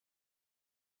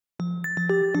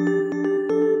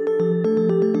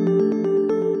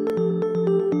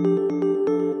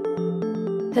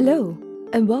Hello,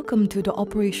 and welcome to the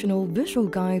operational visual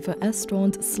guide for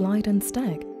ESTRON's Slide and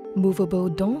Stack Movable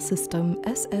Door System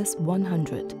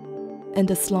SS-100 and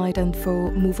the Slide and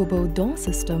Fold Movable Door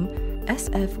System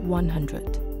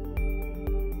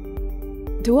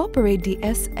SF-100. To operate the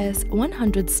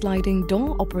SS-100 sliding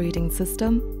door operating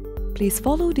system, please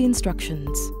follow the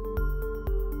instructions.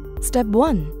 Step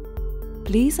 1.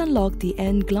 Please unlock the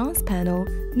end glass panel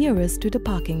nearest to the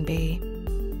parking bay.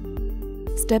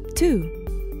 Step 2.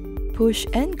 Push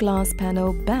end glass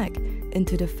panel back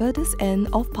into the furthest end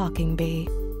of parking bay.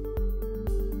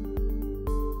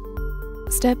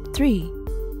 Step 3.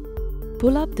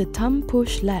 Pull up the thumb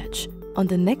push latch on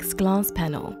the next glass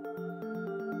panel.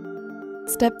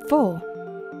 Step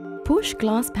 4. Push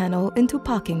glass panel into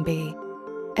parking bay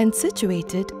and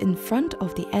situate it in front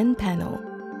of the end panel.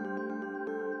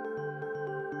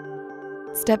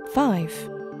 Step 5.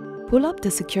 Pull up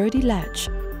the security latch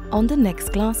on the next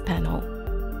glass panel.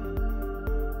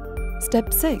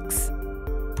 Step 6.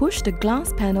 Push the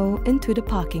glass panel into the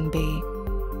parking bay.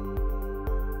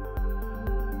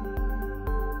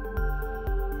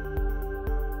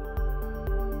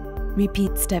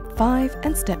 Repeat Step 5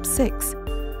 and Step 6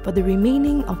 for the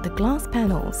remaining of the glass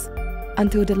panels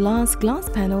until the last glass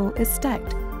panel is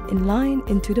stacked in line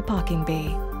into the parking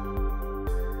bay.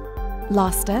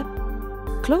 Last step,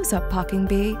 close up parking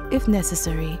bay if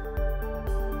necessary.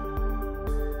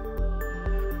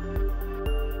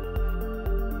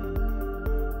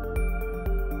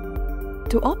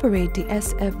 To operate the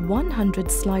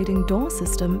SF-100 sliding door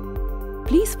system,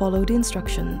 please follow the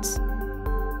instructions.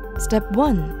 Step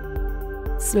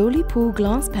 1. Slowly pull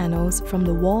glass panels from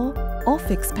the wall or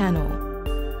fixed panel.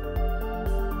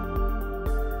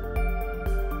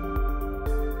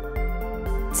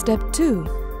 Step 2.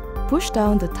 Push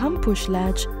down the thumb push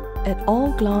latch at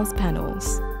all glass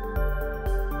panels.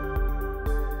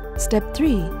 Step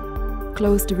 3.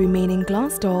 Close the remaining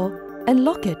glass door and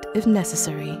lock it if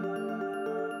necessary.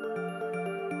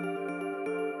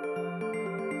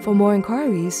 For more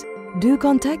inquiries, do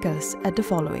contact us at the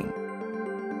following.